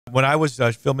When I was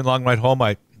filming Long Ride Home,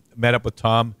 I met up with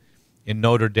Tom in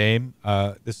Notre Dame.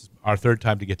 This is our third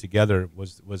time to get together.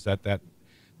 Was at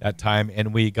that time,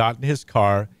 and we got in his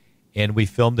car, and we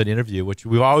filmed an interview, which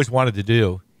we've always wanted to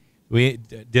do. We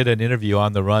did an interview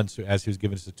on the run as he was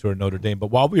giving us a tour of Notre Dame.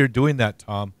 But while we were doing that,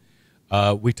 Tom,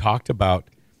 we talked about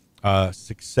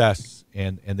success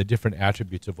and the different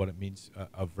attributes of what it means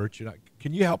of virtue.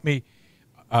 Can you help me?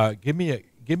 Give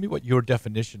me what your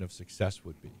definition of success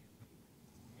would be.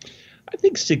 I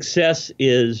think success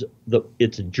is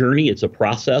it's a journey, it's a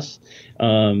process.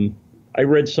 I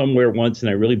read somewhere once, and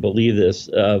I really believe this,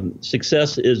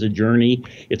 success is a journey.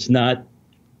 It's not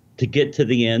to get to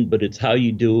the end, but it's how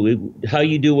you do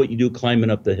what you do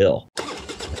climbing up the hill.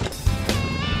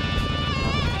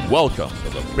 Welcome to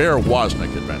the Bear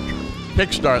Woznick Adventure.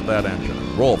 Kickstart that engine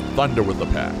and roll thunder with the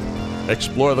pack.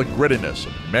 Explore the grittiness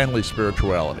of manly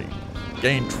spirituality.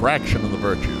 Gain traction in the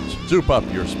virtues. Soup up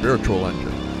your spiritual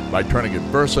engine by turning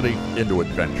adversity into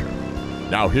adventure.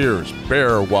 Now here's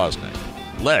Bear Woznick.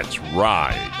 Let's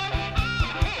ride.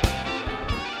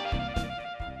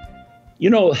 You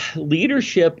know,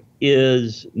 leadership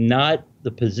is not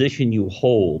the position you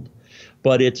hold,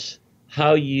 but it's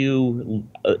how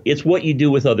it's what you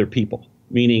do with other people.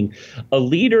 Meaning, a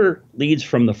leader leads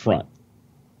from the front.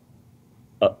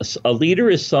 A leader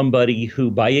is somebody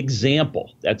who, by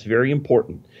example, that's very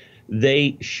important,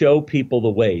 they show people the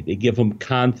way. They give them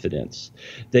confidence.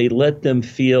 They let them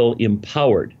feel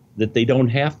empowered, that they don't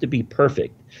have to be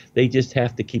perfect. They just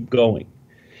have to keep going.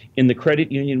 In the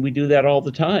credit union, we do that all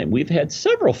the time. We've had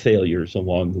several failures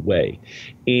along the way.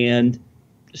 And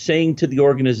saying to the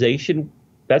organization,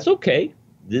 that's okay.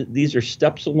 These are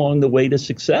steps along the way to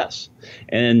success.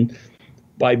 And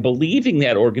by believing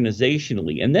that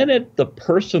organizationally, and then at the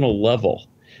personal level,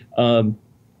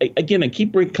 again, I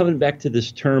keep coming back to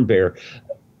this term, Bear,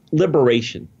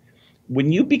 liberation.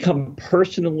 When you become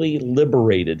personally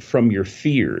liberated from your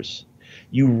fears,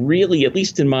 you really, at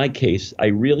least in my case, I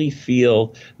really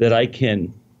feel that I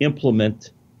can implement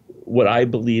what I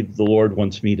believe the Lord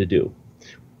wants me to do.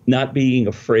 Not being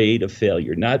afraid of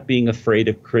failure, not being afraid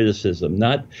of criticism,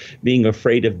 not being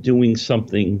afraid of doing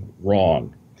something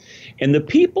wrong. And the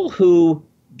people who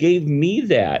gave me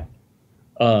that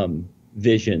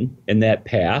vision and that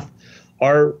path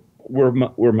were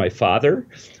my father,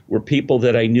 were people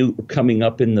that I knew coming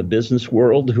up in the business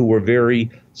world who were very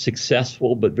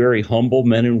successful but very humble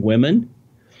men and women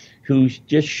who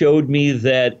just showed me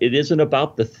that it isn't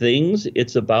about the things,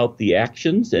 it's about the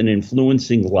actions and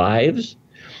influencing lives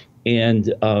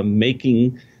and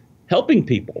helping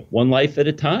people one life at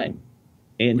a time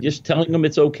and just telling them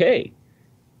it's okay.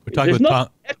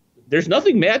 There's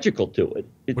nothing magical to it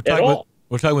at all.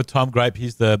 We're talking with Tom Gryp.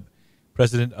 He's the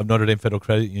president of Notre Dame Federal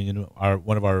Credit Union,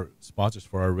 one of our sponsors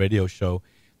for our radio show.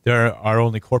 They're our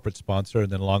only corporate sponsor,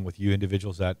 and then along with you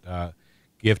individuals that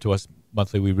give to us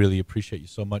monthly, we really appreciate you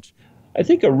so much. I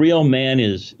think a real man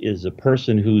is a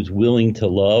person who's willing to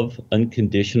love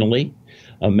unconditionally,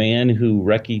 a man who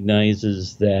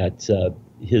recognizes that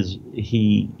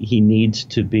he needs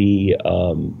to be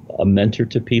a mentor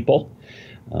to people.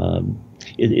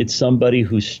 It's somebody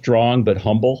who's strong but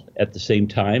humble at the same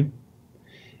time,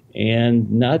 and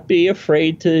not be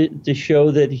afraid to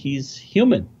show that he's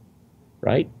human,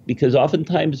 right? Because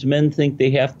oftentimes men think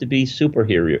they have to be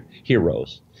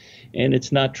heroes, and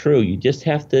it's not true. You just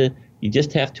have to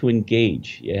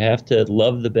engage. You have to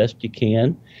love the best you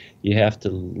can. You have to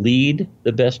lead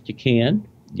the best you can.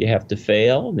 You have to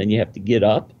fail, and then you have to get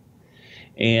up.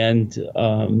 And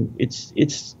it's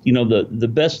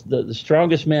the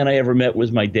strongest man I ever met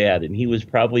was my dad, and he was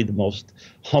probably the most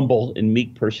humble and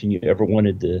meek person you ever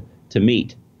wanted to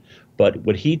meet. But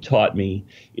what he taught me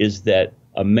is that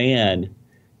a man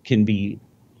can be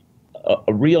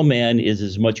a real man is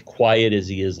as much quiet as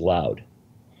he is loud.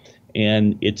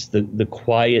 And it's the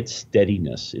quiet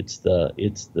steadiness. It's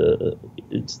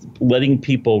letting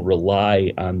people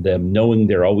rely on them, knowing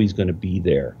they're always going to be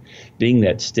there, being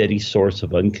that steady source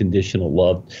of unconditional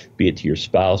love, be it to your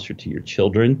spouse or to your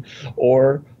children,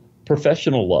 or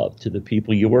professional love to the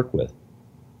people you work with.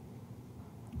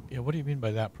 Yeah, what do you mean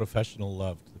by that, professional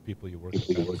love to the people you work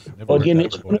with? Well, again,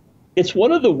 it's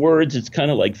one of the words. It's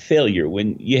kind of like failure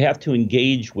when you have to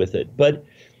engage with it, but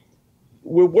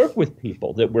we work with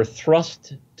people that we're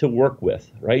thrust to work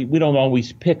with, right? We don't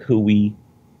always pick who we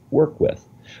work with,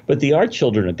 but they are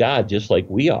children of God just like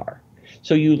we are.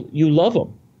 So you love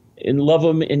them and love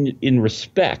them in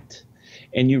respect,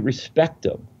 and you respect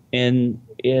them. And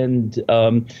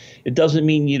it doesn't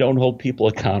mean you don't hold people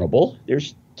accountable.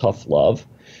 There's tough love,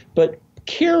 but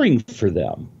caring for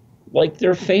them like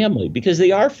they're family, because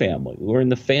they are family. We're in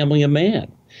the family of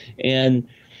man. And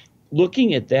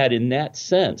looking at that in that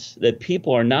sense, that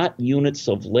people are not units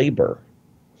of labor.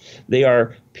 They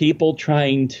are people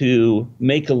trying to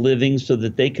make a living so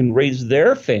that they can raise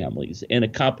their families and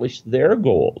accomplish their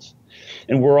goals.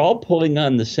 And we're all pulling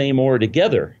on the same oar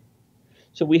together.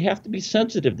 So we have to be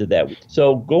sensitive to that.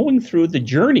 So going through the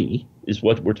journey is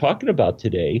what we're talking about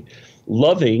today,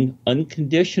 loving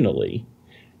unconditionally,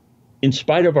 in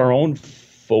spite of our own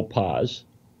faux pas,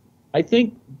 I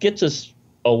think gets us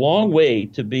a long way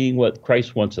to being what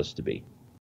Christ wants us to be.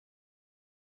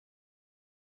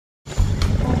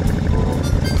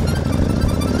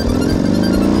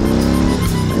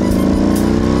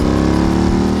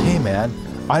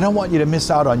 I don't want you to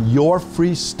miss out on your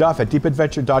free stuff at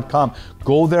deepadventure.com.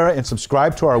 Go there and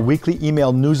subscribe to our weekly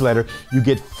email newsletter. You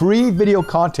get free video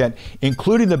content,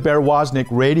 including the Bear Woznick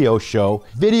radio show,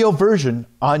 video version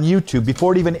on YouTube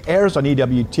before it even airs on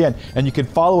EWTN. And you can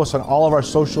follow us on all of our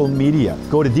social media.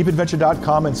 Go to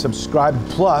deepadventure.com and subscribe.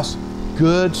 Plus,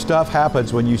 good stuff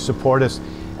happens when you support us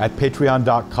at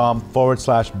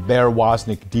patreon.com/Bear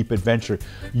Woznick Deep Adventure.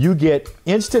 You get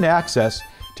instant access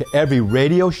to every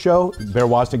radio show, Bear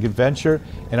Woznick Adventure,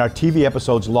 and our TV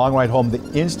episodes, Long Ride Home, the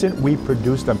instant we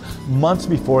produce them, months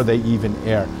before they even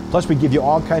air. Plus, we give you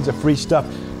all kinds of free stuff,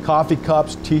 coffee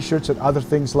cups, t-shirts, and other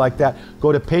things like that.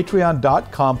 Go to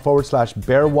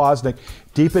patreon.com/Bear Woznick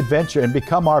Deep Adventure and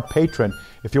become our patron.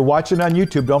 If you're watching on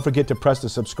YouTube, don't forget to press the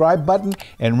subscribe button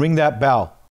and ring that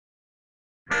bell.